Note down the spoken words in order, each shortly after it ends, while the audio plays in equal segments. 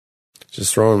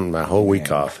Just throwing my whole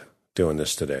week off doing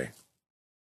this today.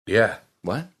 Yeah.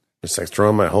 What? It's like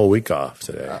throwing my whole week off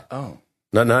today.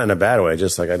 Not in a bad way.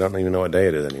 Just like I don't even know what day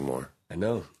it is anymore. I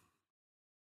know.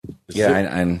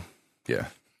 I'm yeah.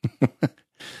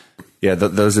 Yeah,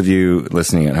 those of you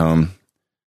listening at home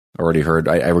already heard.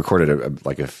 I recorded a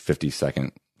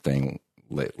 50-second thing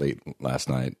late last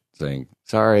night saying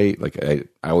sorry. Like I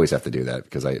always have to do that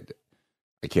because I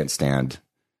can't stand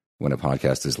when a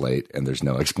podcast is late and there's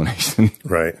no explanation.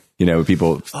 Right.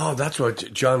 People. Oh, that's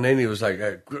what John Naney was like.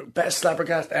 Best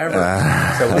Slappercast ever.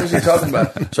 So what was he talking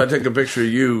about? So I take a picture of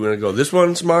you and I go, this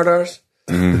one, smart arse.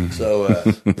 So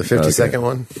the 50-second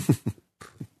one.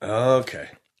 Okay.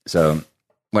 So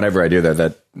whenever I do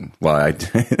that,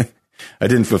 I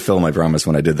didn't fulfill my promise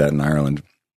when I did that in Ireland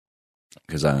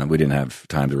because we didn't have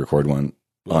time to record one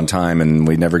on time and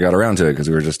we never got around to it because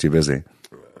we were just too busy.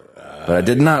 But I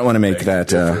did not want to make that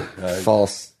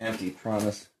false, empty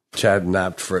promise. Chad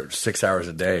napped for 6 hours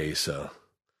a day, so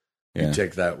you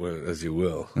take that as you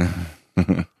will.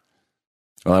 Well,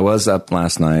 I was up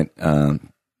last night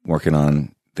working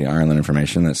on the Ireland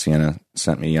information that Sienna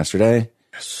sent me yesterday.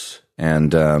 Yes.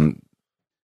 And,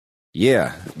 we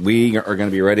are going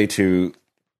to be ready to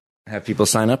have people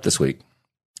sign up this week.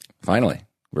 Finally,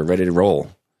 we're ready to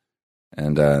roll.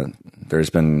 And there's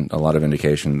been a lot of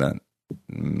indication that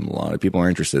a lot of people are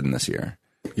interested in this year.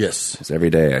 Yes. Because every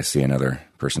day I see another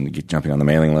person jumping on the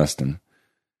mailing list and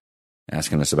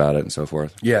asking us about it and so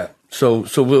forth. Yeah. So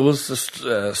we'll just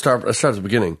start at the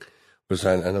beginning. Because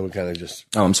I know we kind of just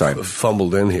I'm sorry.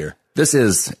 Fumbled in here. This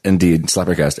is indeed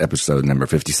Slappercast episode number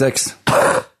 56.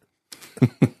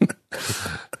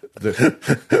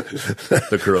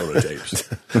 The Corona tapes.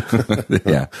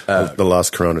 Yeah. The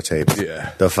lost Corona tapes.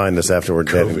 Yeah. They'll find us after we're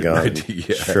dead and gone.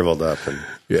 Yeah. Shriveled up. And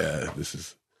this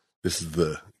is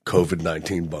the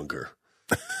COVID-19 bunker.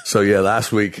 So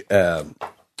last week I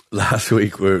guess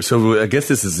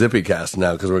this is ZippyCast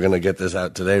now because we're going to get this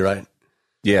out today, right?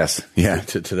 Yes. Yeah.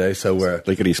 Today. So we're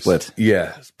lickety split.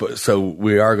 Yeah. But so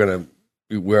we're going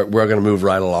to move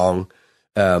right along.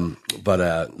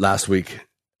 But last week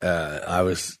I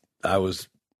was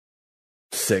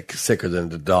sicker than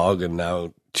the dog, and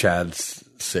now Chad's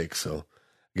sick. So I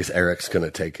guess Eric's going to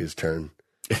take his turn.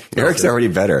 Eric's already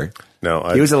better. No,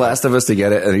 he was the last of us to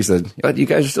get it, and he said, "What? You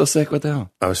guys are still sick? What the hell?"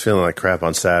 I was feeling like crap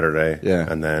on Saturday. Yeah.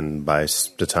 And then by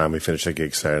the time we finished the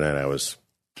gig Saturday night, I was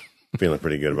feeling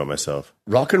pretty good about myself.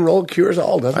 Rock and roll cures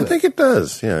all, doesn't it? I think it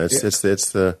does. Yeah. It's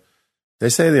the they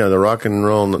say the rock and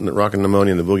roll, rock and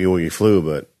pneumonia, and the boogie woogie flu,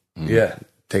 but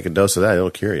take a dose of that, it'll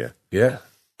cure you. Yeah.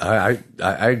 I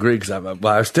agree because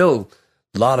I still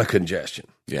a lot of congestion,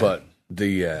 but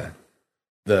it's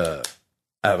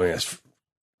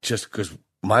just because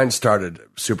mine started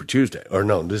Super Tuesday, or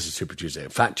no, this is Super Tuesday,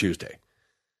 Fat Tuesday,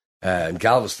 in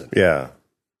Galveston. Yeah,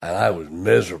 and I was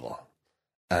miserable.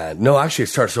 No, actually, it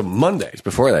started on Monday.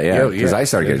 Before that, because I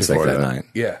started getting sick that night.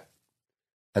 Yeah,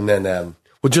 and then well,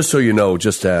 just so you know,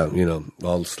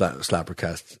 all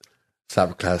Slappercast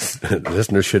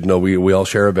listeners should know we all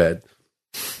share a bed.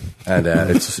 And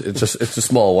it's a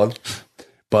small one,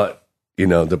 but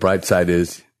the bright side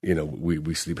is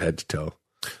we sleep head to toe.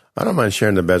 I don't mind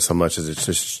sharing the bed so much as it's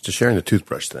just sharing the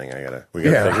toothbrush thing. We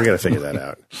gotta figure that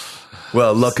out.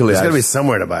 Well, luckily there's gotta be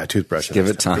somewhere to buy a toothbrush. Give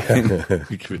it time.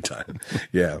 Give it time.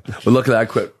 Yeah. Well, luckily I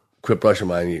quit brushing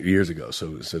mine years ago,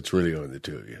 so it's really only the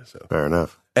two of you. So fair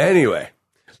enough. Anyway,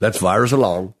 let's virus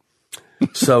along.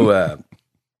 So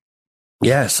we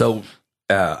have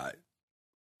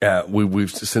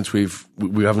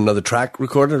another track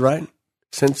recorded, right?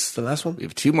 Since the last one? We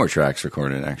have 2 more tracks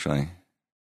recorded, actually.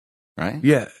 Right?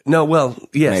 Yeah. No, well,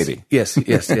 yes. Maybe. Yes.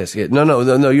 Yeah.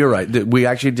 No, you're right. We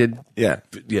actually did. Yeah.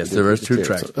 Yes, there is 2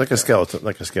 tracks. So like a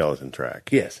skeleton track.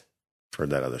 Yes. For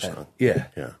that other song. Yeah.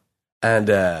 Yeah. And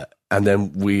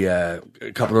then we, a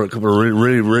couple of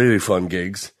really, really fun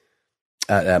gigs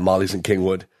at Molly's in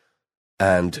Kingwood.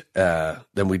 And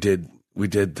then we did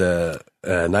the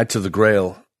Knights of the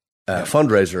Grail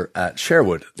fundraiser at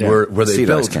Sherwood, where they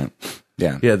built,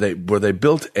 where they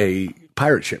built a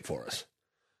pirate ship for us.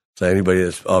 So anybody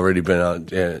that's already been on,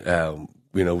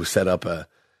 we set up a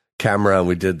camera and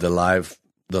we did the live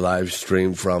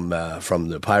stream from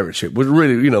the pirate ship. It was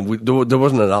really, there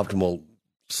wasn't an optimal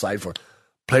site for it.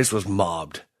 Place was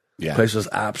mobbed. Yeah. Place was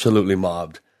absolutely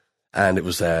mobbed, and it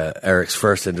was Eric's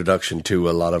first introduction to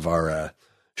a lot of our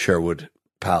Sherwood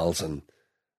pals, and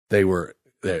they were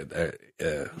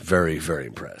very, very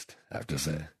impressed, I have to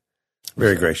say.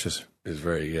 Very gracious. It was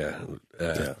very,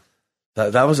 That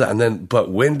was it. And then,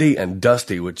 but windy and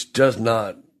dusty, which does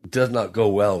not go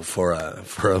well for a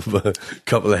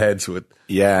couple of heads with,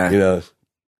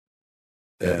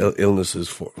 illnesses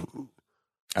for.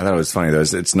 I thought it was funny though.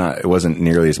 It wasn't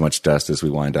nearly as much dust as we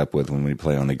wind up with when we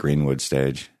play on the Greenwood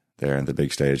stage there, the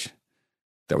big stage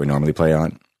that we normally play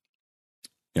on.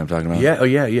 You know what I'm talking about? Yeah. Oh,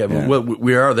 yeah. Well,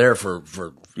 we are there for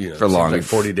long, like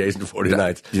 40 days and 40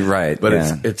 nights. You're right. But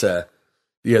it's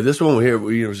this one here,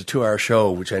 it was a 2-hour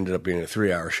show, which ended up being a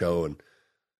 3-hour show.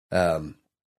 And,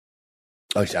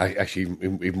 actually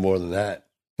even more than that.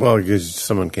 Well, because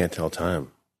someone can't tell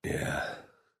time. Yeah.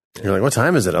 You're like, what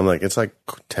time is it? I'm like, it's like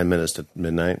 10 minutes to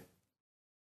midnight.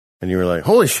 And you were like,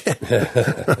 holy shit.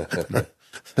 This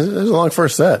is a long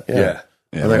first set. Yeah.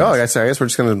 I'm like, I guess we're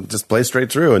just going to just play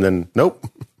straight through. And then, nope.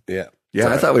 Yeah. Yeah,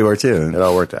 I thought we were too. It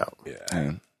all worked out.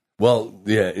 Yeah. Well,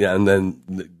 yeah. And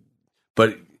then,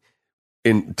 but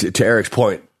to Eric's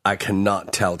point, I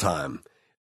cannot tell time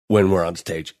when we're on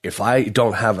stage. If I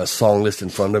don't have a song list in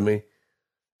front of me,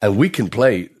 and we can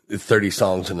play 30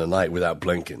 songs in a night without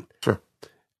blinking. Sure.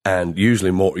 And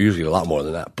usually a lot more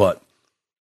than that. But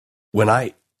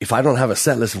if I don't have a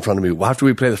set list in front of me, after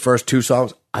we play the first 2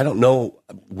 songs, I don't know.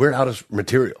 We're out of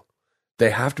material. They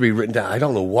have to be written down. I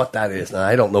don't know what that is. And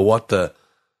I don't know what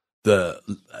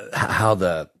how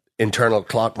the internal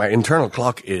clock, my internal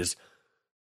clock is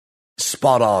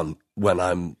spot on when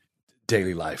I'm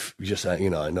daily life. Just, I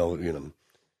know,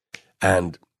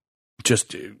 and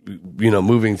just,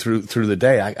 moving through the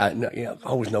day, I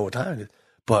always know what time it is.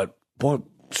 But boy,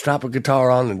 strap a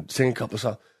guitar on and sing a couple of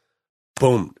songs.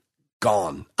 Boom,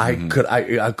 gone.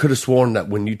 Mm-hmm. I could have sworn that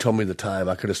when you told me the time,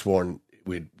 I could have sworn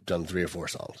we'd done 3 or 4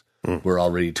 songs. Mm. We're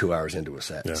already 2 hours into a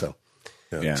set. Yeah. So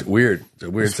it's weird. It's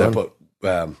a weird set, but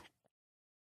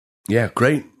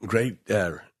great.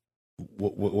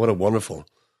 What a wonderful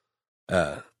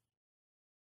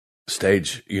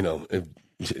stage.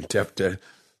 It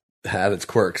had its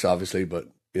quirks, obviously, but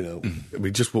I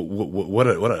mean, just what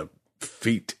a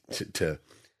feat to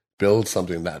build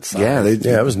something that size. Yeah,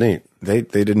 it was neat. They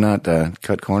did not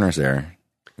cut corners there.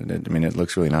 I mean, it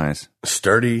looks really nice,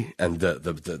 sturdy, and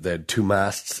they had 2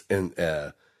 masts in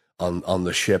on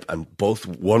the ship, and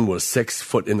one was 6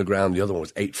 foot in the ground, the other one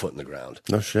was 8 foot in the ground.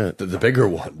 No shit. The bigger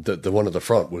one, the one at the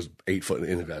front, was 8 foot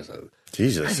in the ground. So,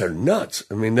 Jesus, guys are nuts.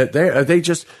 I mean, they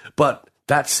just. But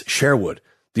that's Sherwood.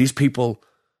 These people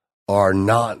are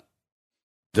not.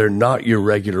 They're not your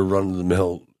regular run of the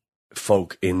mill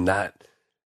folk in that.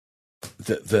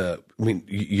 I mean,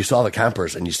 you saw the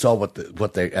campers, and you saw what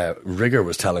the rigger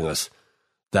was telling us,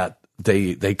 that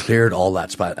they cleared all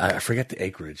that spot. I forget the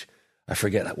acreage. I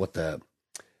forget what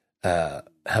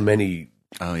how many.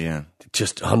 Oh yeah,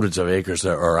 just hundreds of acres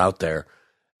that are out there.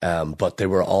 But they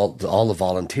were all the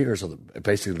volunteers,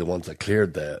 basically the ones that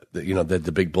cleared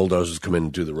the big bulldozers come in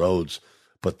and do the roads.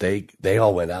 But they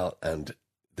all went out and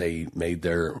they made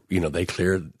they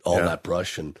cleared all that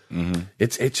brush, and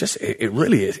it's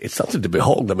really is. It's something to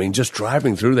behold. I mean, just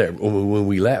driving through there when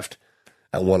we left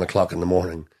at 1:00 in the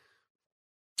morning,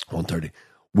 1:30,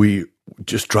 we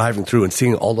just driving through and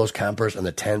seeing all those campers and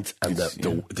the tents and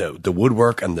the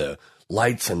woodwork and the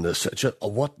lights and the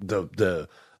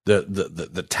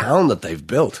town that they've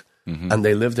built, and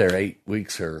they live there 8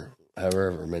 weeks or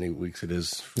however many weeks it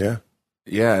is. Yeah.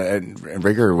 And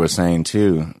Rigger was saying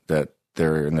too that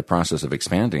they're in the process of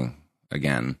expanding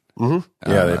again. Mm-hmm.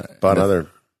 They bought another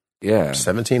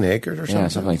 17 acres or something. Yeah,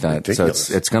 something like that. Ridiculous.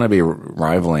 So it's going to be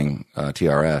rivaling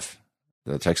TRF,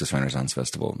 the Texas Renaissance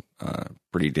Festival,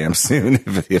 pretty damn soon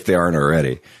if they aren't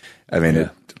already. I mean,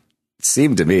 it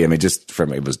seemed to me. I mean, just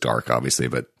from it was dark, obviously,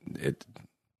 but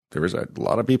there was a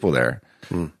lot of people there.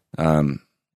 And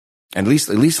at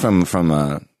least from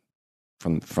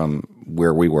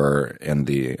where we were in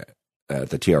the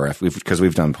TRF, because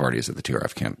we've done parties at the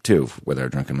TRF camp too with our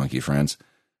Drunken Monkey friends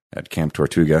at Camp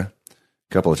Tortuga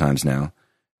a couple of times now,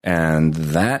 and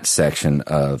that section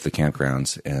of the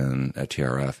campgrounds at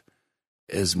TRF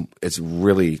it's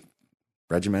really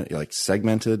regimented, like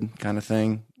segmented kind of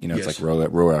thing. It's like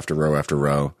row after row after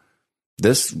row.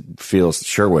 This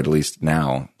Sherwood, at least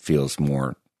now, feels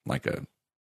more like a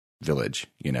village,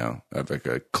 like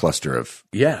a cluster of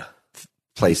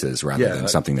places rather than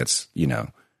something that's,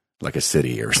 like a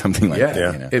city or something like that.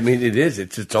 Yeah. I mean, it is.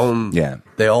 It's its own. Yeah.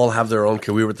 They all have their own.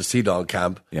 We were at the Sea Dog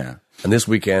camp. Yeah. And this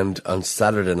weekend, on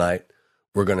Saturday night,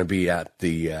 we're going to be at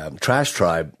the Trash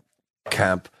Tribe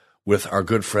camp with our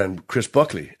good friend Chris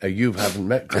Buckley. You haven't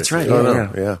met Chris. That's right.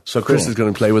 Yeah. So Chris is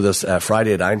going to play with us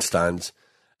Friday at Einstein's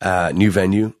new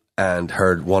venue, and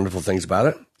heard wonderful things about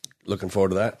it. Looking forward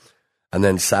to that. And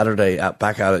then Saturday,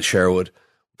 back out at Sherwood,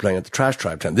 playing at the Trash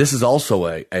Tribe tent. This is also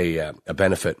a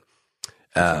benefit.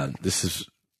 This is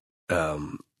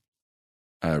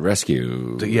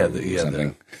rescue.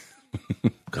 Something.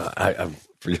 God, I'm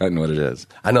forgotten what it is.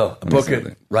 I know. Book see it,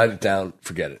 that. write it down,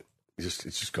 forget it. It's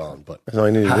just gone. But That's all I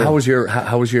need to do.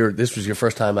 how was your? This was your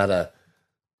first time at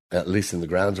least in the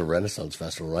grounds of Renaissance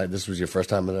Festival, right? This was your first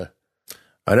time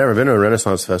I'd never been to a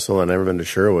Renaissance Festival. I'd never been to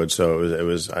Sherwood, so it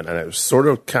was sort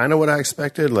of kind of what I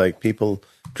expected. Like people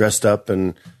dressed up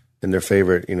in their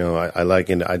favorite,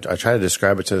 I try to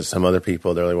describe it to some other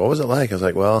people. They're like, "What was it like?" I was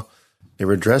like, "Well, they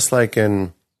were dressed like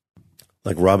in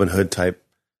like Robin Hood type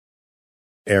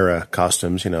era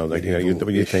costumes, when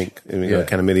you think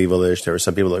kind of medieval-ish. There were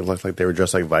some people that looked like they were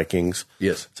dressed like Vikings.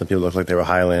 Yes. Some people looked like they were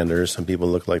Highlanders. Some people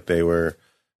looked like they were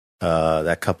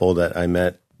that couple that I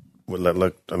met.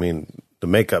 The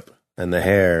makeup and the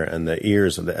hair and the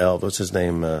ears of the elf. What's his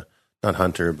name? Not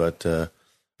Hunter, but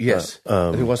yes,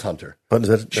 it was Hunter. What is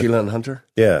that? Sheila and Hunter.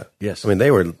 Yeah. Yes.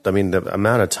 The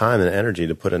amount of time and energy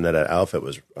to put into that outfit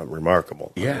was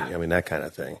remarkable. Yeah. That kind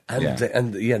of thing.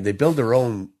 And they build their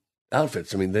own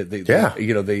outfits. I mean,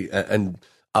 and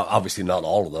obviously not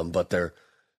all of them, but they're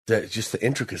just the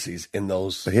intricacies in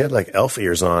those. But he had like elf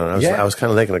ears on, and I was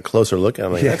kind of taking a closer look at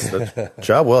him. Like, that's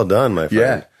job well done, my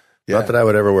friend. Yeah. Not that I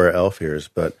would ever wear elf ears,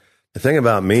 but the thing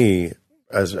about me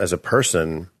as a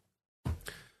person,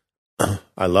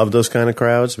 I love those kind of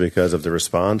crowds because of the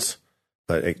response,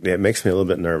 but it makes me a little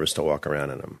bit nervous to walk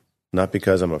around in them. Not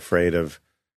because I'm afraid of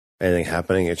anything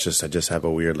happening. It's just I just have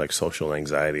a weird like social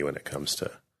anxiety when it comes to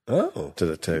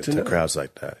crowds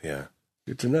like that. Yeah,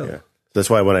 good to know. Yeah. That's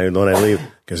why when I leave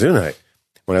Kazoo Night,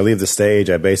 when I leave the stage,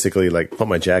 I basically like put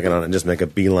my jacket on and just make a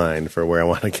beeline for where I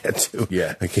want to get to.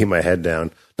 Yeah, I keep my head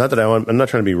down. Not that I'm not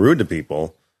trying to be rude to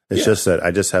people. It's just that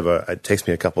I just it takes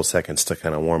me a couple seconds to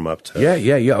kind of warm up to. Yeah.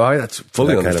 That's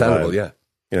fully understandable. Kind of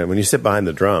yeah. When you sit behind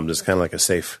the drums, it's kind of like a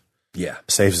safe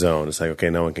zone. It's like, okay,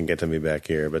 no one can get to me back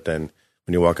here. But then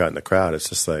when you walk out in the crowd, it's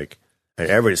just like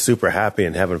everybody's super happy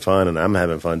and having fun, and I'm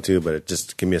having fun too. But it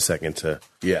just give me a second to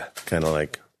kind of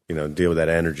like deal with that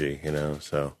energy.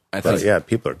 So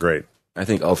people are great. I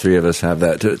think all three of us have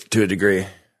that to a degree.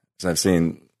 Because I've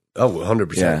seen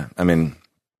 100%. Yeah, I mean,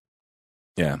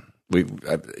 yeah.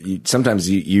 Sometimes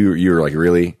you're like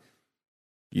really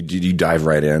you dive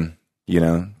right in,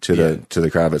 to the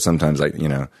crowd, but sometimes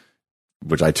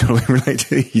which I totally relate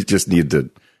to. You just need to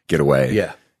get away,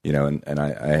 and I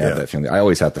have that feeling. I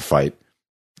always have to fight.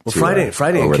 Well, Friday in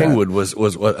Kingwood was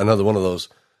another one of those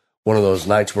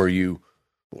nights where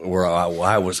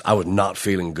I was not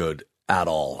feeling good at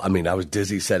all. I mean, I was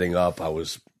dizzy setting up. I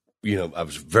was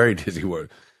very dizzy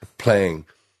playing,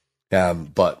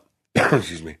 but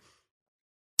excuse me.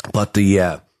 But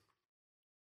the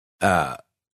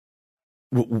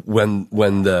when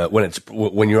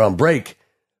you're on break,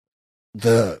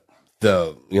 I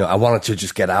wanted to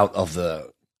just get out of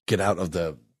the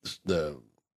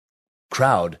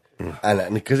crowd,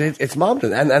 and because it's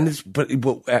Mompton, and it's but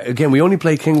again we only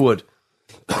play Kingwood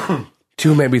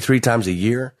 2 maybe 3 times a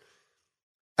year,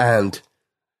 and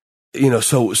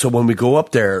so when we go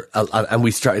up there and we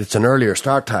start, it's an earlier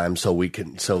start time,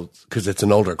 because it's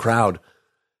an older crowd.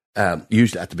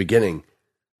 Usually at the beginning,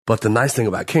 but the nice thing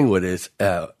about Kingwood is,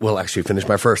 actually finish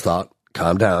my first thought,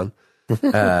 calm down.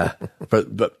 But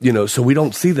so we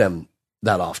don't see them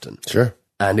that often. Sure.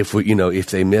 And if if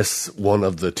they miss one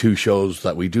of the 2 shows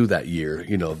that we do that year,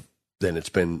 then it's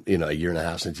been, a year and a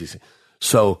half since you see.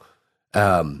 So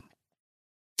I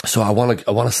want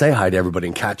to say hi to everybody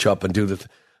and catch up and do the,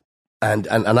 and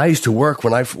I used to work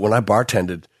when I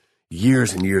bartended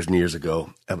years and years and years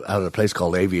ago out at a place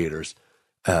called Aviators.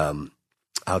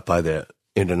 Out by the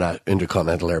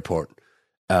Intercontinental Airport,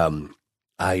 I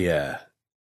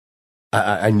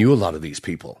knew a lot of these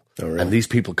people, and these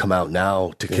people come out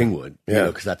now to Kingwood,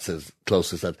 because that's as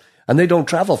close as that, and they don't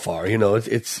travel far.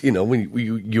 It's when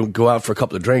you go out for a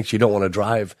couple of drinks, you don't want to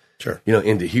drive,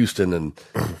 into Houston and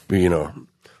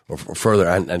or further,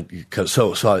 and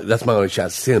so that's my only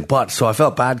chance to see them. But so I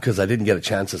felt bad because I didn't get a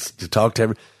chance to talk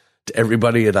to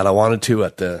everybody that I wanted to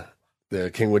at the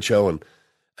Kingwood show, and.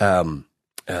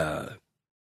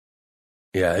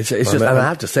 It's just, and I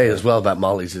have to say as well about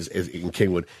Molly's is in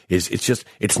Kingwood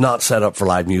it's not set up for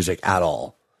live music at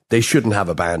all. They shouldn't have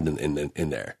a band in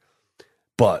there,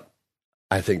 but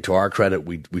I think to our credit,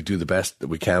 we do the best that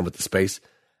we can with the space,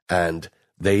 and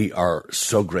they are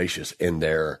so gracious in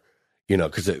their,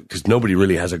 because nobody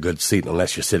really has a good seat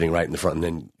unless you're sitting right in the front, and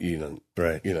then you're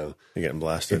getting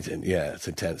blasted. It's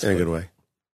intense in a good way.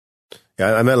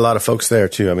 Yeah, I met a lot of folks there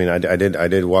too. I mean, I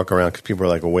did walk around because people were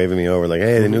like waving me over, like,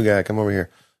 "Hey, the new guy, come over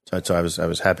here." So I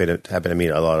was happy to meet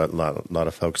a lot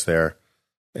of folks there,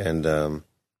 and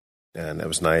it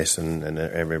was nice, and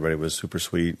everybody was super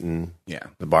sweet, and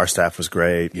the bar staff was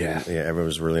great. Yeah, everyone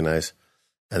was really nice,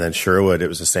 And then Sherwood, it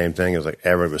was the same thing. It was like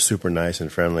everyone was super nice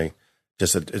and friendly.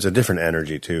 It's a different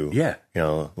energy too. Yeah. You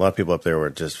know, a lot of people up there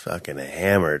were just fucking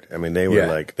hammered. I mean, they were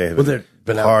like, they had they've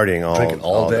been out partying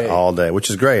all day, which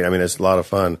is great. I mean, it's a lot of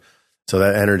fun. So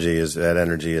that energy is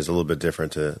a little bit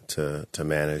different to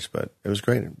manage, but it was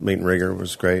great. Meeting Rigger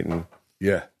was great. And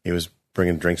he was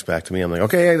bringing drinks back to me. I'm like,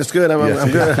 okay, that's good.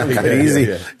 I'm good. I'm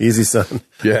good. Easy, son.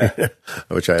 Yeah.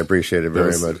 Which I appreciated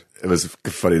very much. It was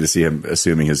funny to see him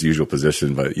assuming his usual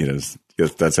position, but you know,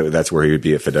 that's where he would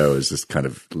be at Fido, is just kind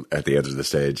of at the edge of the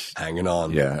stage, hanging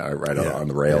on. Yeah, right on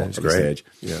the rail of the stage.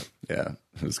 Yeah,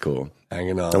 it was cool.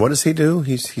 Hanging on. And what does he do?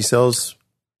 He sells.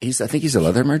 I think he's a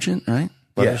leather merchant, right?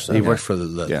 Yeah, he works for the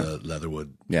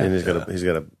Leatherwood. Yeah, and he's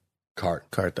got a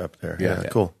cart up there. Yeah,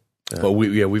 cool. Yeah. But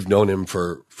we've known him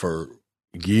for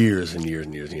years and years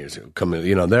and years and years. Coming,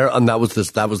 you know, there, and that was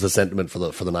the sentiment for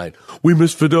the night. We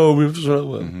miss Fido.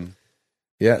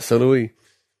 Yeah, so do we.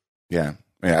 Yeah,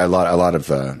 a lot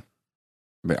of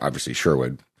obviously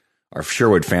Sherwood. Our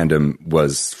Sherwood fandom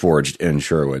was forged in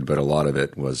Sherwood, but a lot of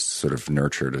it was sort of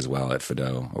nurtured as well at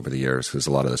Fido over the years, because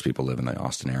a lot of those people live in the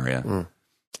Austin area.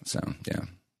 So yeah.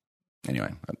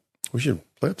 Anyway, we should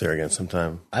play up there again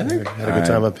sometime. I think had a good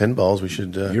time at pinballs. We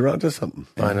should. You're onto something.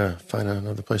 Find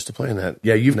another place to play in that.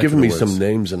 Yeah, you've given me some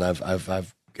names, and I've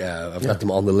got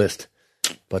them on the list.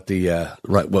 But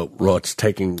what's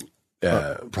taking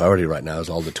priority right now is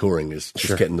all the touring, is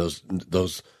just getting those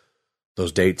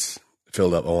dates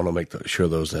filled up. I want to make sure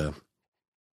those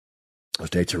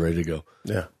dates are ready to go.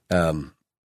 Yeah.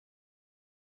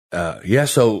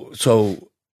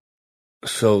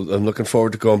 So I'm looking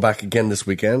forward to going back again this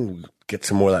weekend. Get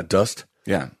some more of that dust.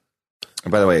 Yeah.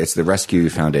 And by the way, it's the Rescue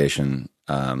Foundation,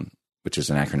 which is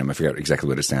an acronym. I forget exactly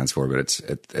what it stands for, but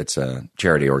it's a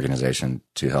charity organization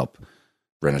to help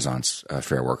Renaissance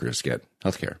fair workers get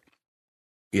healthcare.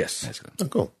 Yes. Basically. Oh,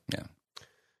 cool. Yeah.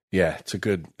 Yeah, it's a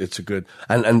good,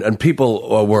 and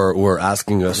people were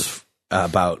asking us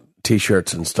about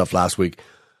T-shirts and stuff last week.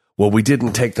 Well, we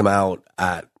didn't take them out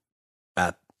at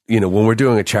when we're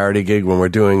doing a charity gig, when we're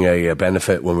doing a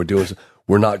benefit,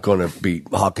 we're not going to be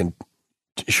hawking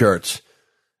shirts.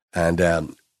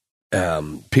 And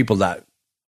people that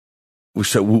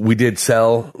we did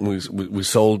sell, we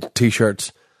sold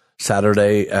T-shirts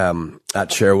Saturday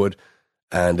at Sherwood.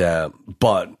 And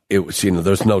but it was,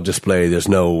 there's no display,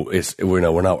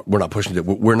 we're not pushing it.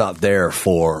 We're not there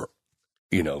for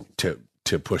to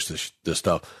push this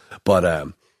stuff.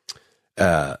 But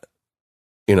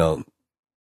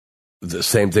the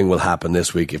same thing will happen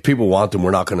this week. If people want them,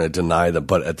 we're not going to deny them.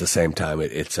 But at the same time,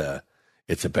 it's a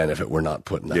benefit. We're not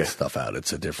putting that stuff out.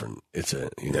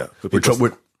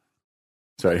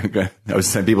 Sorry, I was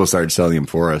saying people started selling them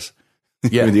for us.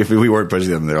 Yeah, if we weren't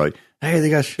pushing them, they're like, "Hey, they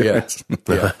got shirts."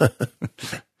 Yeah.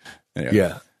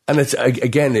 Yeah. And it's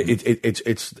again,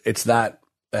 it's that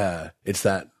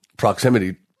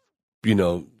proximity,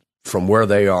 from where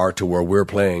they are to where we're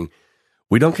playing.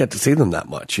 We don't get to see them that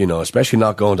much, especially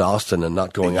not going to Austin and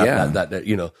not going out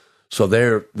that. So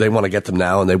they want to get them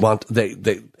now, and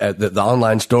the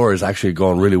online store is actually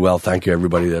going really well. Thank you,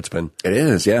 everybody. It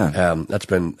is, yeah. That's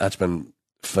been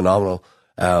phenomenal.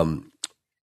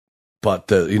 But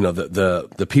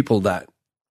the people that,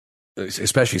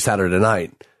 especially Saturday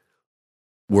night,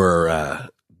 were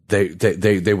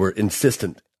they were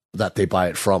insistent that they buy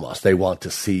it from us. They want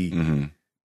to see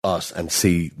us and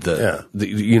see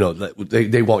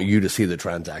they want you to see the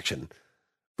transaction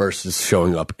versus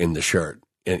showing up in the shirt.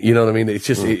 And you know what I mean? It's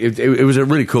just it was a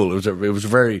really cool. It was a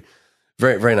very,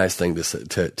 very, very nice thing to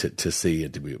see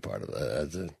and to be a part of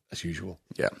as usual.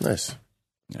 Yeah, nice.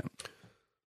 Yeah.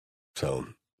 So.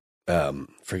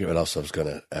 Forget what else I was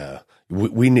gonna.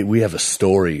 We have a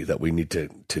story that we need to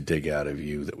dig out of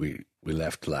you that we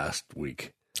left last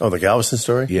week. Oh, the Galveston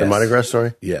story, yes. The Mardi Gras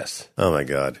story. Yes. Oh my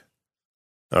God.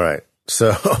 All right.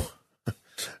 So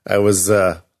I was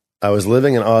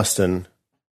living in Austin,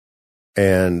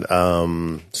 and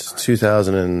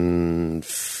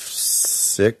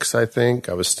 2006, I think.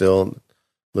 I was still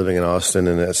living in Austin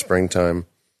in that springtime,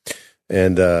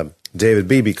 and David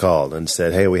Beebe called and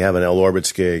said, "Hey, we have an El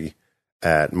Orbits gig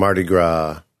at Mardi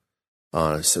Gras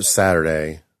on a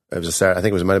Saturday. It was a Saturday. I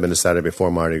think it might have been a Saturday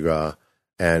before Mardi Gras,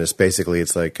 and it's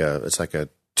like a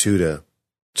 2 to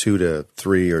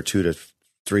 3 or 2 to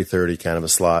 3:30 kind of a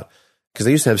slot, because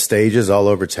they used to have stages all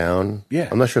over town. Yeah,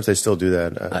 I'm not sure if they still do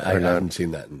that. I haven't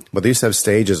seen that, but they used to have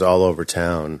stages all over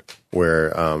town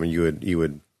where you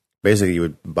would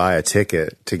buy a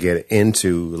ticket to get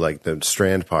into like the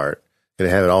Strand part. They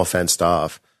have it all fenced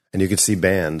off, and you could see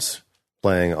bands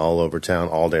playing all over town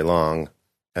all day long.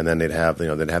 And then they'd have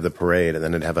the parade, and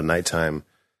then they'd have a nighttime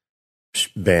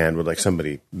band with like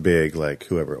somebody big, like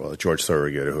whoever it was, George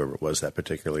Thorogood or whoever it was that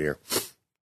particular year.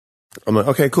 I'm like,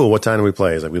 okay, cool. What time do we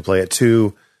play? He's like, we play at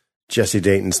 2. Jesse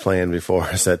Dayton's playing before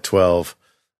us at 12.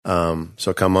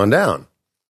 So come on down.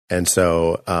 And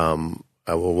so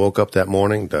I woke up that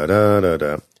morning. Da da da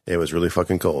da. It was really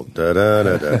fucking cold. Da da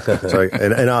da da. So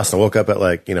in Austin, I woke up at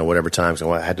like whatever time.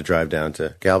 So I had to drive down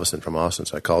to Galveston from Austin.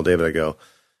 So I called David. I go,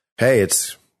 hey,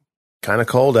 it's kind of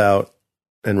cold out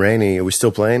and rainy. Are we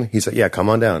still playing? He's like, yeah, come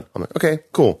on down. I'm like, okay,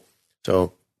 cool.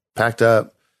 So packed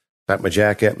my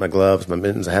jacket, my gloves, my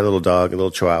mittens. I had a little dog, a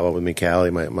little chihuahua with me, Callie,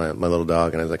 my little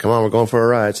dog. And I was like, come on, we're going for a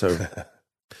ride. So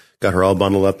got her all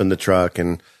bundled up in the truck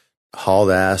and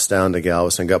hauled ass down to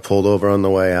Galveston, got pulled over on the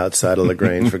way outside of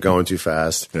LaGrange for going too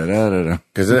fast.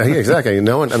 Because exactly.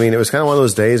 It was kind of one of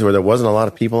those days where there wasn't a lot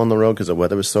of people on the road because the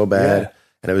weather was so bad. Yeah.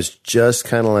 And it was just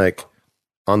kind of like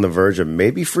on the verge of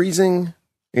maybe freezing,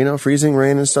 freezing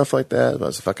rain and stuff like that. But I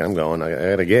was like, fuck, I'm going. I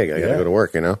got a gig. I got to go to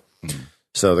work,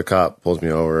 So the cop pulls me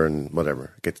over and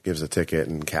whatever, gives a ticket,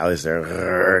 and Callie's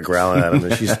there growling at him,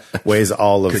 and she weighs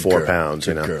all of 4 pounds,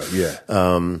 Good girl.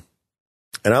 Yeah.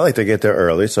 And I like to get there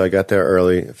early, so I got there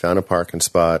early, found a parking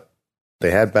spot.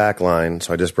 They had back line,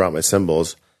 so I just brought my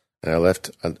cymbals, and I left.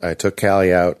 I took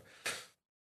Callie out,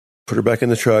 put her back in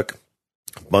the truck,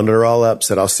 bundled her all up,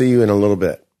 said, I'll see you in a little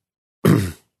bit.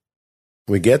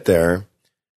 We get there,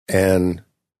 and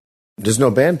there's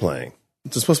no band playing.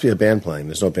 It's supposed to be a band playing.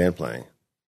 There's no band playing.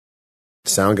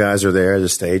 Sound guys are there. The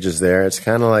stage is there. It's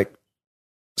kind of like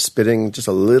spitting just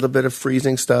a little bit of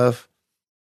freezing stuff.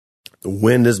 The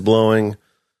wind is blowing.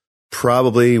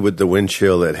 Probably with the wind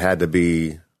chill, it had to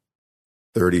be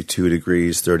 32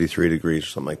 degrees, 33 degrees,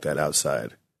 something like that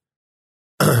outside.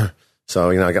 So,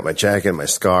 I got my jacket, my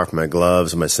scarf, my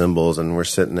gloves, and my cymbals, and we're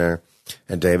sitting there.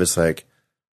 And David's like,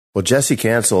 well, Jesse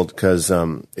canceled because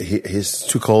he's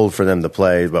too cold for them to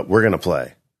play, but we're going to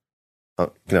play.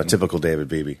 Typical David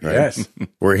Beebe, right? Yes.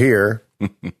 We're here.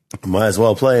 Might as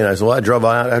well play. And I said, well,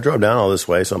 I drove down all this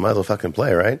way, so I might as well fucking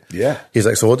play, right? Yeah. He's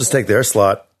like, so we'll just take their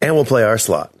slot and we'll play our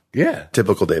slot. Yeah.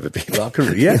 Typical David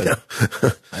Beebe. Yeah.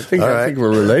 I think we're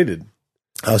related.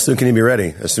 How soon can you be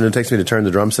ready? As soon as it takes me to turn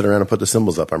the drum set around and put the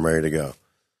cymbals up, I'm ready to go.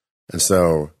 And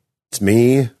so it's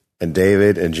me and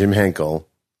David and Jim Henkel.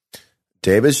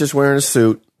 David's just wearing a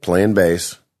suit, playing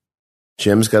bass.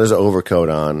 Jim's got his overcoat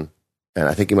on, and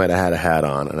I think he might have had a hat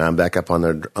on. And I'm back up on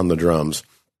the drums,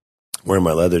 wearing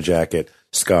my leather jacket,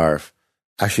 scarf,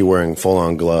 actually wearing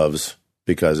full-on gloves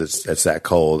because it's that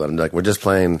cold. I'm like, we're just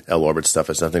playing L-Orbit stuff.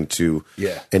 It's nothing too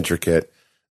intricate.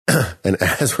 And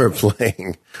as we're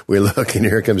playing, we look, and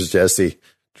here comes Jesse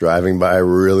driving by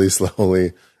really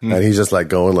slowly. And he's just like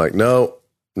going like, no,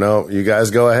 you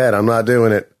guys go ahead. I'm not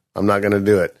doing it. I'm not going to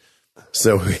do it.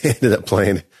 So we ended up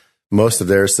playing most of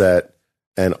their set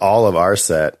and all of our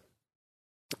set.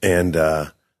 And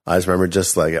I just remember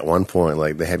just like at one point,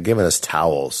 like they had given us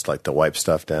towels like to wipe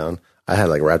stuff down. I had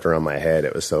like wrapped around my head.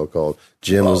 It was so cold.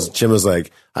 Jim was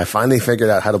like, I finally figured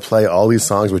out how to play all these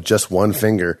songs with just one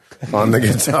finger on the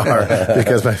guitar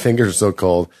because my fingers are so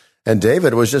cold. And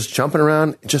David was just jumping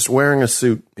around, just wearing a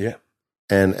suit. Yeah.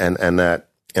 And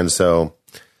so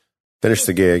finished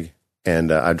the gig.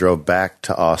 And I drove back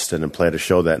to Austin and played a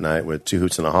show that night with Two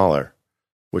Hoots and a Holler,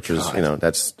 which was,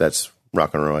 that's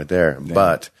rock and roll right there. Damn.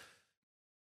 But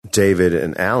David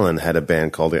and Alan had a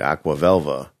band called the Aqua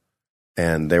Velva,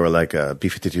 and they were like a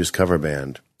B-52's cover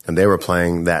band. And they were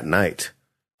playing that night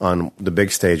on the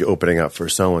big stage opening up for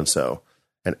so-and-so.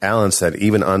 And Alan said,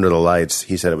 even under the lights,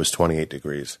 he said it was 28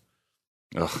 degrees.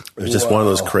 Ugh. It was just one of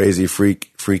those crazy,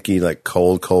 freaky, like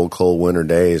cold winter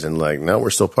days. And like, no,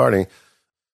 we're still partying.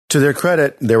 To their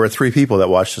credit, there were 3 people that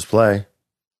watched us play.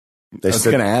 I was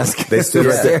going to ask. They stood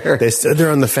right there. They stood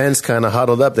there on the fence, kind of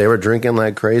huddled up. They were drinking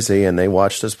like crazy, and they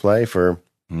watched us play for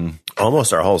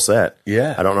almost our whole set.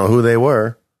 Yeah. I don't know who they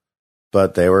were,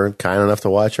 but they were kind enough to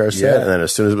watch our set. And then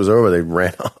as soon as it was over, they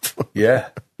ran off. Yeah.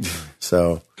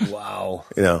 So, wow.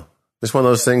 It's one of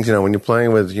those things, when you're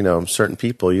playing with, certain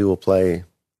people, you will play.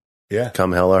 Yeah,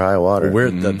 come hell or high water.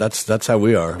 That's how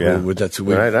we are. Yeah,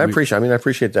 I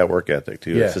appreciate that work ethic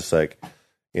too. Yeah. It's just like,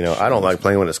 I don't like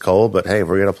playing when it's cold, but hey, if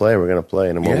we're gonna play,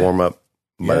 and then we'll warm up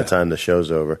by the time the show's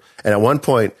over. And at one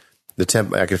point,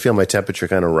 I could feel my temperature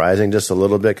kind of rising just a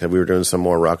little bit because we were doing some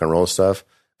more rock and roll stuff.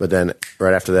 But then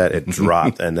right after that, it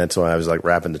dropped, and that's why I was like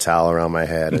wrapping the towel around my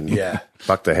head and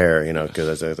fuck the hair,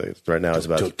 because right now it's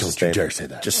about don't you dare say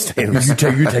that. Just staying.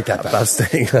 You take that back.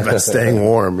 about staying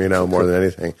warm, more than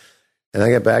anything. And I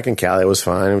got back, and Callie was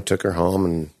fine. We took her home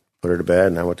and put her to bed,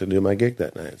 and I went to do my gig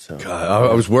that night. So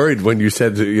God, I was worried when you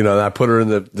said, I put her in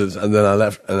the and then I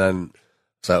left, and then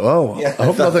So, I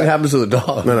hope nothing happens to the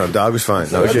dog. No, dog was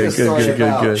fine. No,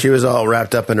 Good. she was all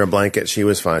wrapped up in her blanket. She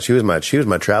was fine. She was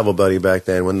my travel buddy back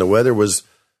then. When the weather was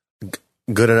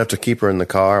good enough to keep her in the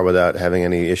car without having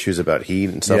any issues about heat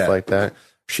and stuff like that.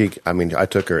 I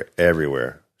took her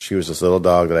everywhere. She was this little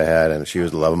dog that I had, and she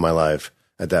was the love of my life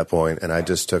at that point. And I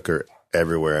just took her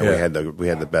everywhere, and we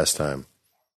had the best time.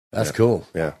 That's cool.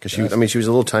 Yeah, because she was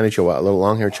a little tiny chihuahua, a little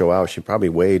long-haired chihuahua. She probably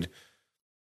weighed,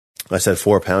 I said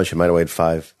 4 pounds. She might have weighed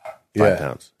 5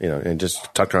 pounds. And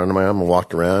just tucked her under my arm and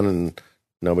walked around, and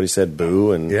nobody said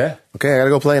boo. And okay, I gotta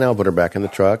go play now. Put her back in the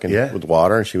truck and with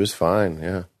water, and she was fine.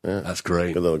 Yeah. That's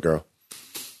great. Good little girl.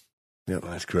 Yeah,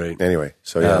 that's great. Anyway,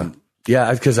 so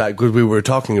because we were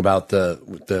talking about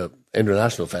the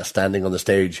International Fest, standing on the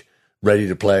stage, ready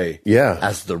to play. Yeah,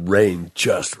 as the rain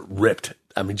just ripped.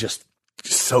 I mean, just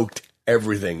soaked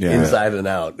everything inside and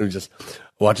out. It was just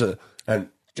watch it,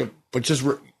 but just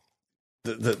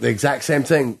the exact same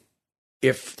thing.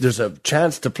 If there's a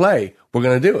chance to play, we're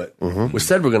going to do it. Mm-hmm. We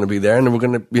said we're going to be there, and we're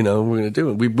going to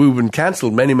do it. We've been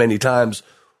canceled many times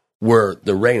where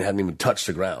the rain hadn't even touched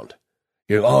the ground.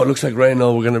 It looks like rain.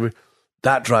 No, we're going to be.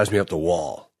 That drives me up the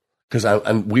wall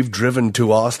and we've driven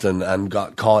to Austin and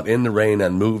got caught in the rain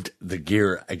and moved the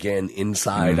gear again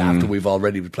inside after we've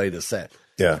already played a set.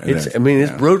 Yeah,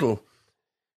 it's brutal.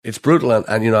 It's brutal,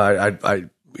 and I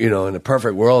in a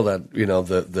perfect world that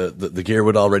the gear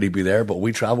would already be there, but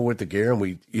we travel with the gear, and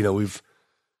we've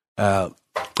and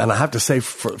I have to say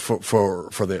for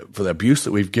the abuse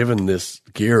that we've given this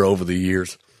gear over the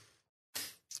years,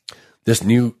 this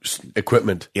new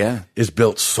equipment is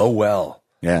built so well.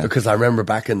 Yeah, because I remember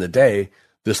back in the day,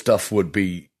 this stuff would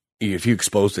be, if you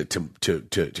exposed it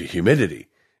to humidity,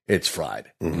 it's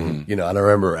fried. Mm-hmm. And I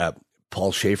remember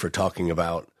Paul Schaefer talking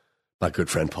about my good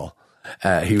friend Paul.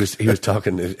 He was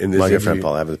talking in this. My good friend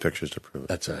Paul. I have the pictures to prove it.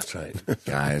 That's right,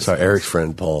 guys. Sorry, Eric's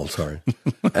friend Paul. Sorry.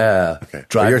 Okay,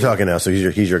 well, you're talking now, so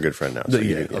he's your good friend now. So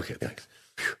okay, thanks.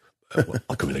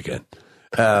 I'll come in again.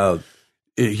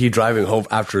 He driving home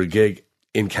after a gig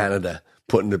in Canada,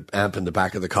 putting the amp in the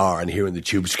back of the car and hearing the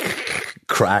tubes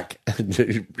crack,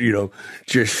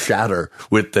 just shatter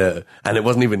and it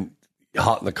wasn't even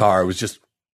hot in the car. It was just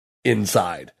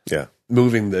inside. Yeah.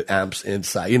 Moving the amps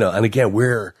inside, and again,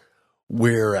 we've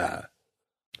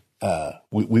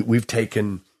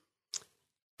taken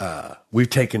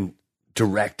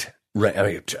direct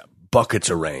rain, buckets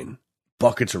of rain,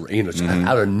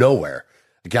 out of nowhere.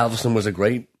 Galveston was a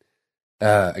great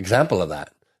example of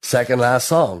that. Second last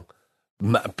song,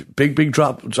 big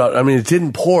drop. I mean, it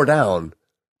didn't pour down,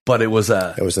 but it was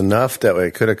enough that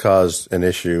it could have caused an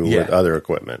issue with other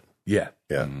equipment. Yeah,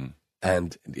 yeah. Mm-hmm.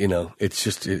 And it's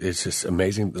just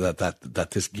amazing that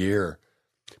this gear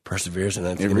perseveres,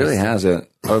 and it really has a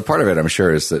part of it. I'm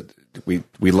sure is that we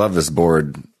love this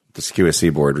board, this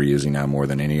QSC board we're using now more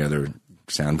than any other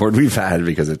soundboard we've had,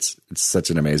 because it's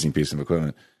such an amazing piece of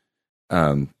equipment.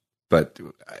 But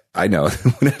I know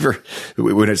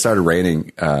when it started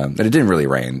raining, and it didn't really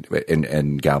rain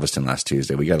in Galveston last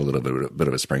Tuesday, we got a little bit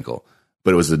of a sprinkle,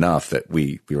 but it was enough that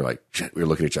we were like, shit, we were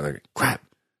looking at each other, crap.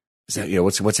 Is that,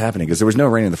 what's happening? Because there was no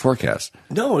rain in the forecast.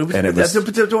 No, there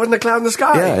wasn't a cloud in the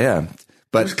sky. Yeah.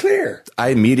 But it was clear. I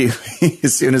immediately,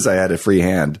 as soon as I had a free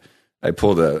hand, I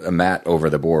pulled a mat over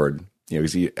the board.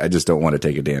 Because I just don't want to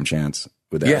take a damn chance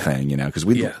with that thing, because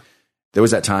there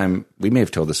was that time, we may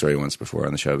have told the story once before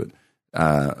on the show,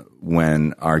 but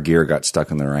when our gear got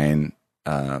stuck in the rain,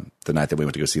 the night that we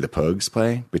went to go see the Pogues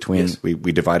play,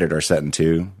 we divided our set in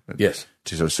two. Yes.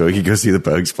 So we could go see the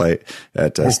Pogues play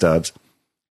at Stubbs.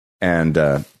 And,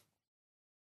 all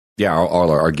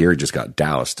our gear just got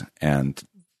doused. And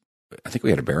I think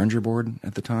we had a Behringer board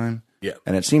at the time. Yeah.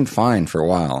 And it seemed fine for a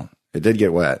while. It did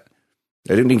get wet.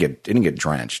 It didn't get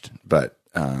drenched, but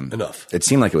enough. It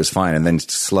seemed like it was fine. And then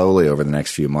slowly over the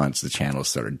next few months, the channels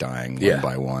started dying one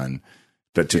by one.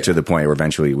 But to the point where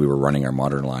eventually we were running our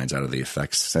monitor lines out of the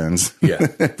effects sends. Yeah.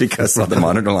 Because all the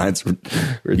monitor lines were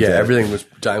dead. Everything was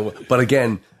dying. But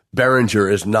again, Behringer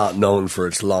is not known for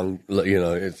its long,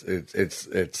 it's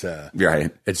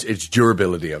right. It's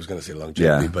durability. I was going to say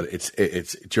longevity, but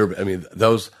it's durable. I mean,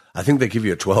 those, I think they give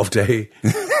you a 12-day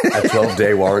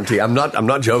warranty. I'm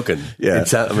not joking. Yeah.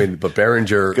 But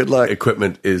Behringer good luck.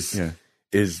 Equipment is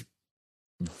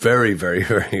very, very,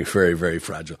 very, very, very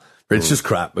fragile. It's just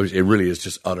crap. It really is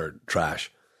just utter trash.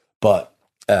 But,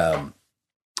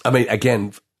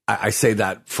 again, I say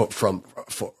that for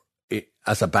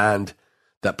as a band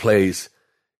that plays,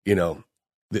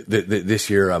 this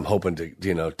year I'm hoping to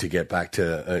get back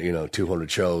to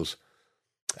 200 shows,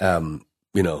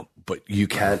 but you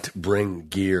can't bring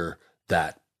gear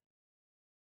that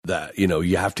that,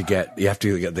 you have to get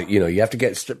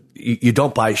you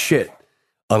don't buy shit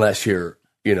unless you're,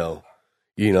 if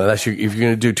you're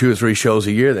going to do 2 or 3 shows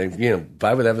a year, then,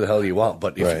 buy whatever the hell you want.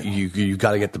 But if you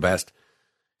got to get the best.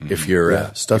 If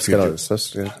you're, stuff's got,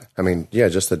 just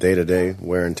the day-to-day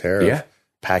wear and tear of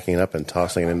packing it up and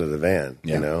tossing it into the van,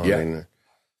 and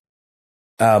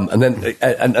then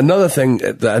another thing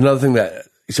that,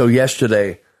 so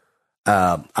yesterday,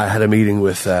 I had a meeting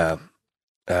with, some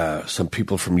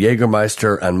people from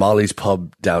Jägermeister and Molly's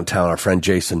Pub downtown, our friend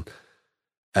Jason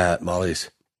at Molly's.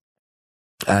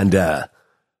 And,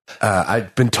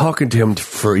 I'd been talking to him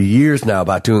for years now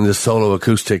about doing this solo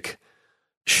acoustic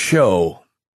show,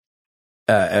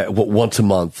 once a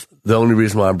month. The only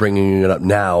reason why I'm bringing it up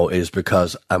now is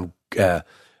because I'm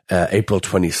April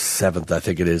 27th, I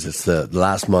think it is. It's the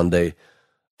last Monday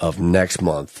of next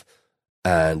month,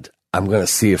 and I'm going to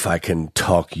see if I can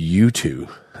talk you two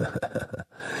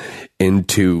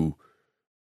into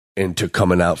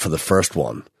coming out for the first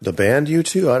one. The band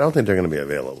U2? I don't think they're going to be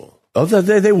available. Oh,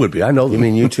 they would be. I know them.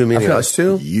 You mean U2 meaning us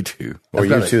two? U2. Or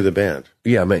U2 the band?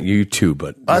 Yeah, I meant U2,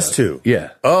 but us two. Yeah.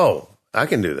 Oh, I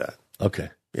can do that. Okay.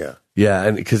 Yeah. Yeah,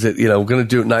 and because we're going to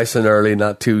do it nice and early,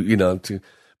 not too,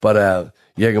 but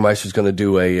Jägermeister's going to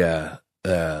do a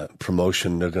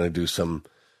promotion. They're going to do some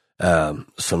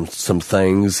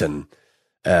things, and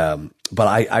but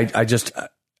I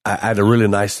had a really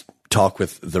nice talk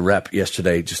with the rep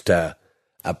yesterday, just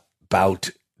about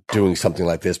doing something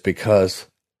like this because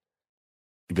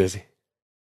you busy.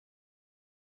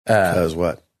 Because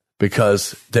what?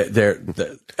 Because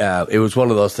it was one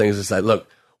of those things. It's like, look,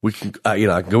 we can, I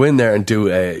can go in there and do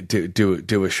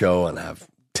a show and have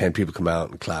 10 people come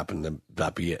out and clap, and then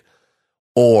that be it.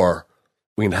 Or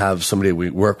we can have somebody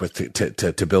we work with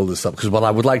to build this up. Because what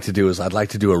I would like to do is I'd like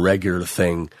to do a regular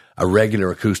thing, a regular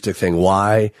acoustic thing.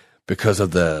 Why? Because of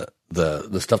the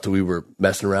stuff that we were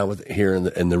messing around with here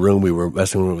in the room. We were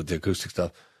messing around with the acoustic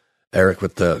stuff. Eric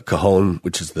with the Cajon,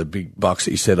 which is the big box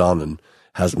that you sit on and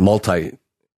has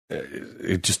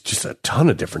just a ton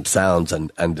of different sounds, and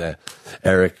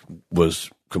Eric was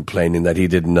complaining that he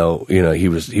didn't know, he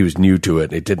was new to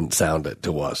it. It didn't sound it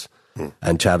to us.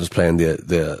 And Chad was playing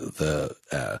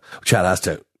Chad has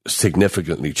to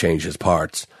significantly change his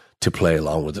parts to play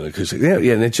along with an acoustic. Yeah,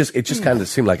 and it just kind of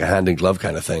seemed like a hand in glove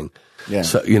kind of thing. Yeah.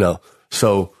 So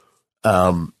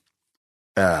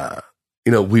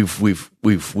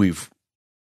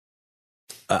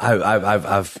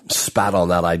I've spat on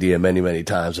that idea many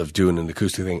times of doing an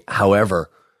acoustic thing. However,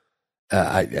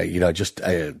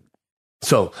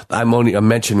 so I'm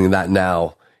mentioning that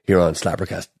now here on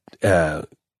Slappercast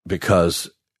because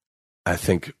I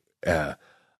think I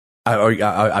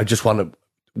just want to,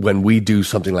 when we do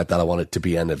something like that, I want it to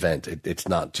be an event. It's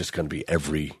not just going to be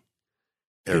every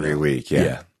week.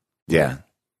 Yeah.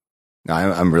 No,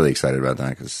 I'm really excited about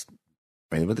that because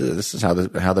this is how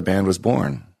the band was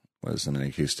born, was in an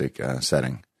acoustic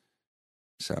setting.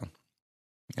 So,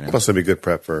 plus it'd be good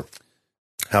prep for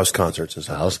house concerts and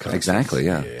stuff. Exactly.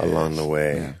 Yeah. Yes. Along the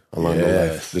way,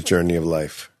 the journey of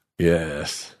life.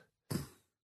 Yes.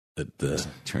 The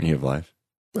journey of life.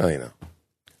 Well,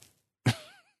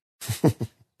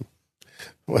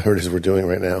 whatever it is we're doing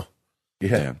right now.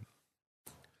 Yeah.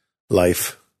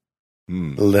 Life.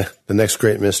 The next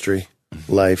great mystery.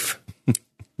 Life.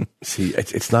 See,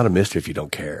 it's not a mystery if you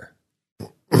don't care.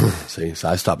 See, so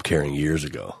I stopped caring years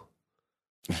ago.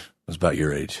 I was about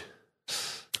your age.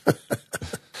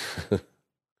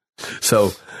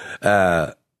 So,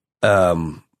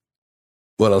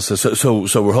 what else?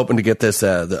 So we're hoping to get this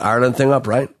the Ireland thing up,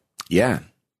 right? Yeah.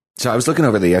 So I was looking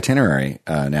over the itinerary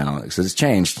now because it's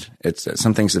changed. It's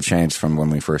some things have changed from when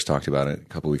we first talked about it a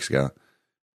couple of weeks ago.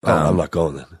 Oh, I'm not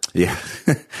going then. Yeah.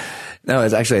 No,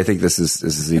 it's actually, I think this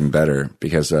is even better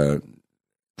because the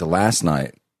last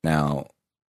night now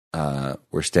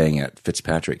we're staying at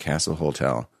Fitzpatrick Castle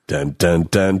Hotel. Dun, dun,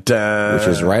 dun, dun. Which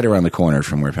is right around the corner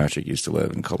from where Patrick used to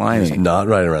live in Killiney. It's not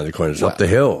right around the corner. It's up the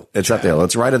hill. It's up the hill.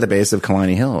 It's right at the base of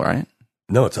Killiney Hill, right?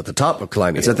 No, it's at the top of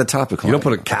Killiney. It's at the top of Killiney. You don't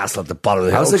put a castle at the bottom of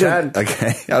the hill. I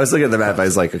was looking at the map. I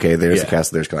was like, okay, there's the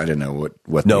castle. There's Killiney. I didn't know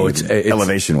what the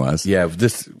elevation was. Yeah,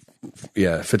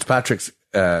 Fitzpatrick's.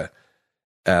 My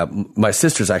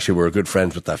sisters actually were good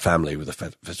friends with that family, with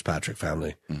the Fitzpatrick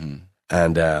family,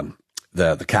 and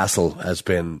the castle has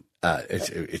been.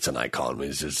 It's an icon.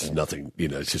 It's just nothing,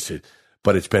 it's just,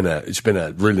 but it's been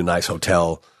a really nice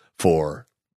hotel for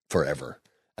forever.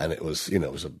 And it was,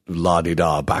 it was a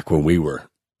la-di-da back when we were,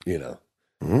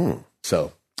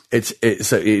 so it's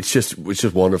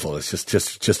just wonderful. It's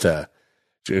just a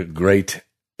great,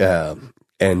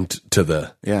 end to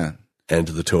the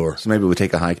tour. So maybe we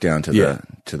take a hike down to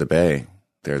the bay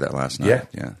there that last night.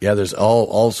 Yeah. There's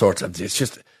all sorts of. It's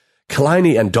just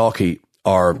Killiney and Dalkey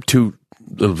are two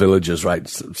little villages, right,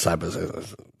 side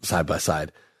by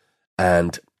side,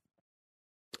 and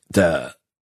the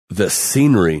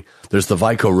scenery. There's the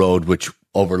Vico Road, which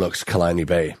overlooks Killiney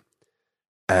Bay,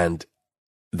 and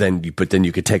then you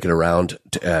could take it around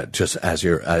just as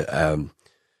you're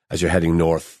heading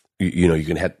north. You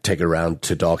can take it around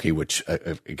to Dalkey, which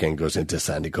again goes into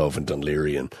Sandycove and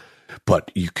Dunleary,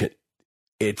 but you can.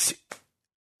 It's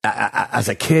as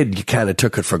a kid, you kind of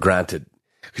took it for granted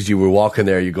because you were walking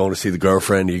there. You're going to see the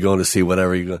girlfriend. You're going to see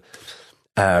whatever. You're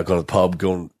going to the pub.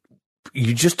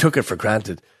 You just took it for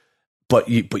granted, but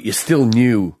you still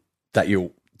knew that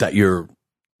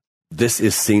this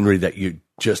is scenery that you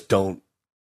just don't.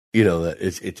 That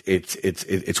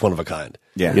it's one of a kind.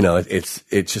 Yeah.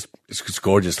 It's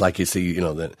gorgeous. Like you see,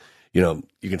 you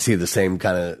can see the same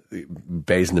kind of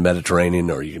bays in the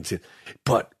Mediterranean, or you can see,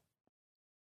 but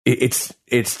it's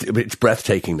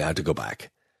breathtaking now to go back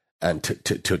and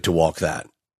to walk that,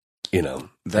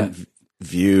 that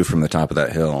view from the top of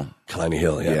that hill, Killiney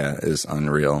Hill. Yeah, is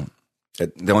unreal.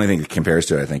 The only thing that compares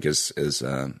to it, I think, is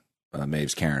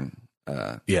Maeve's Cairn.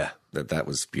 That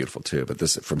was beautiful too. But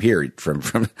this from here, from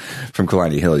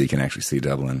Killiney Hill, you can actually see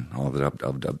Dublin,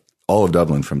 all of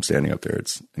Dublin from standing up there.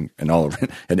 It's and all of it,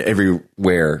 and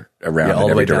everywhere around, all in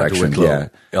the way every down direction. to Wicklow,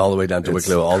 all the way down to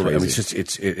Wicklow, all the way. I mean,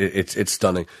 it's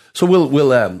stunning. So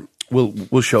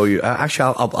we'll show you.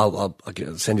 Actually, I'll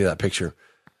send you that picture,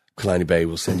 Killiney Bay.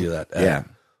 We'll send you that.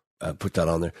 Put that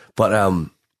on there. But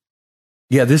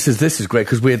this is great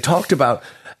because we had talked about.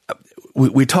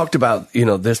 We talked about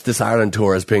this Ireland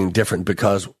tour as being different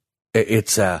because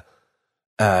it's in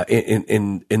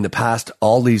the past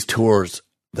all these tours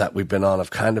that we've been on have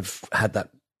kind of had that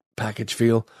package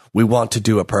feel. We want to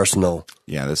do a personal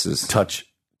touch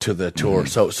to the tour.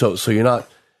 Mm-hmm. So you're not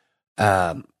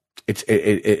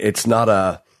it's not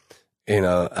a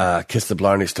Kiss the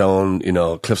Blarney Stone,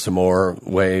 Cliffs of Moher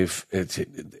wave. It's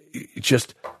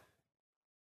just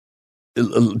a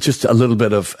little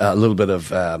bit of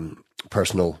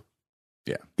personal,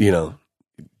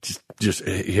 just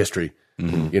history,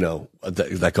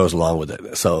 that goes along with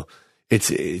it. So it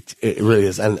really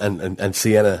is. And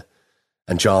Sienna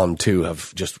and John too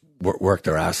have just worked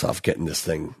their ass off getting this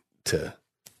thing to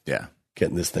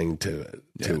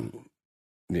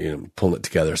pulling it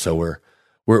together. So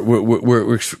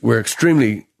we're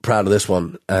extremely proud of this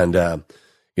one. And,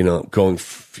 going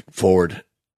forward,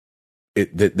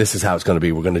 this is how it's going to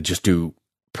be. We're going to just do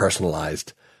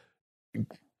personalized.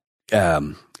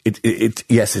 It's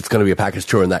going to be a package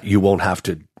tour in that you won't have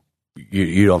to,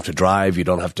 you don't have to drive. You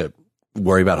don't have to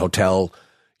worry about hotel,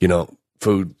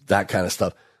 food, that kind of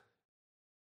stuff.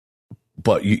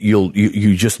 But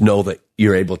you just know that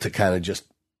you're able to kind of just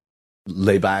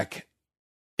lay back,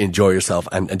 enjoy yourself,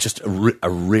 and just a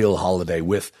real holiday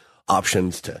with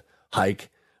options to hike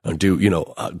and do,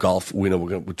 golf. We're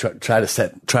going to try to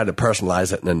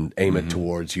personalize it and then aim it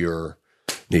towards your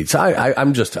needs.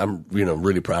 I'm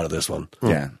really proud of this one.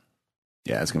 Yeah,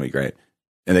 it's gonna be great.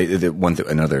 And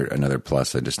another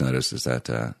plus I just noticed is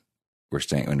that we're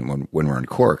staying when we're in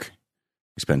Cork.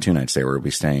 We spend 2 nights there. We'll be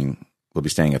staying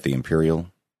at the Imperial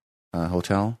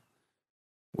Hotel,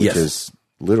 which is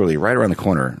literally right around the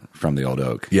corner from the Old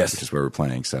Oak. Yes, which is where we're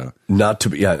playing. So not to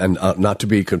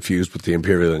be confused with the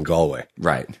Imperial in Galway.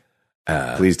 Right.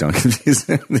 Please don't confuse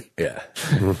them. Yeah.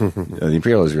 The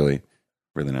Imperial is really,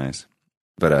 really nice.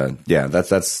 But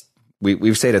that's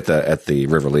we've stayed at the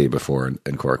River Lee before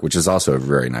in Cork, which is also a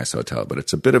very nice hotel, but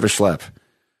it's a bit of a schlep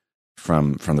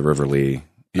from the River Lee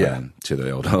to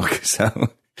the Old Oak. So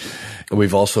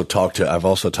I've also talked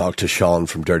to Sean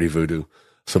from Dirty Voodoo,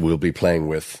 so we'll be playing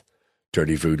with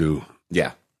Dirty Voodoo.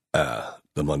 Yeah.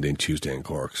 The Monday and Tuesday in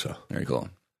Cork. So very cool.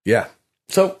 Yeah.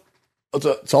 So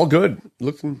it's all good.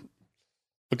 Looking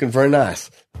very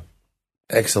nice.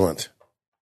 Excellent.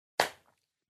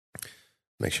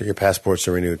 Make sure your passports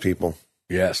are renewed, people.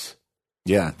 Yes.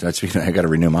 Yeah. I got to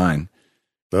renew mine.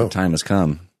 Oh, the time has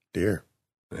come. Dear.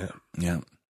 Yeah.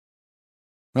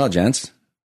 Well, gents,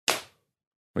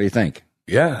 what do you think?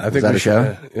 Yeah, I think we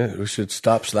should. We should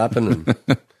stop slapping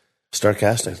and start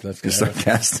casting. Let's start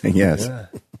casting. Yes.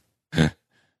 Yeah.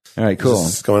 All right. Cool.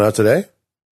 Is this going out today?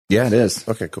 Yeah, it is.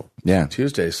 Okay. Cool. Yeah.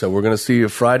 Tuesday. So we're going to see you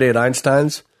Friday at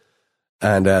Einstein's,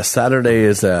 and Saturday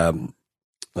is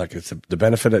it's the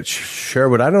benefit at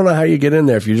Sherwood. I don't know how you get in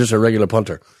there if you're just a regular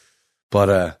punter,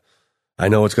 but I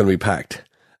know it's going to be packed.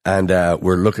 And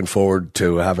we're looking forward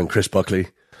to having Chris Buckley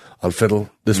on fiddle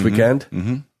this weekend.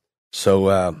 Mm-hmm. So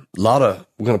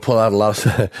we're going to pull out a lot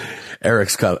of.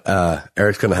 Eric's going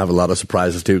to have a lot of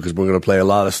surprises too, because we're going to play a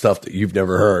lot of stuff that you've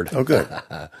never heard. Oh, good.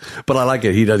 But I like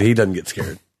it. He doesn't get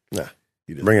scared. Nah,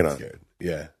 bring it on. Scared.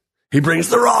 Yeah, he brings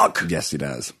the rock. Yes, he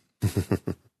does.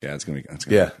 Yeah, it's gonna be It's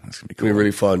cool. gonna be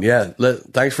really fun. Yeah,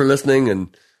 thanks for listening,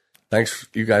 and thanks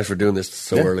you guys for doing this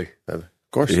so early. Of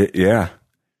course. Yeah.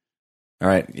 All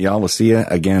right, y'all. We'll see you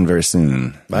again very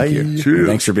soon. Bye.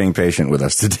 Thanks for being patient with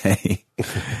us today.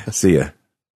 See ya.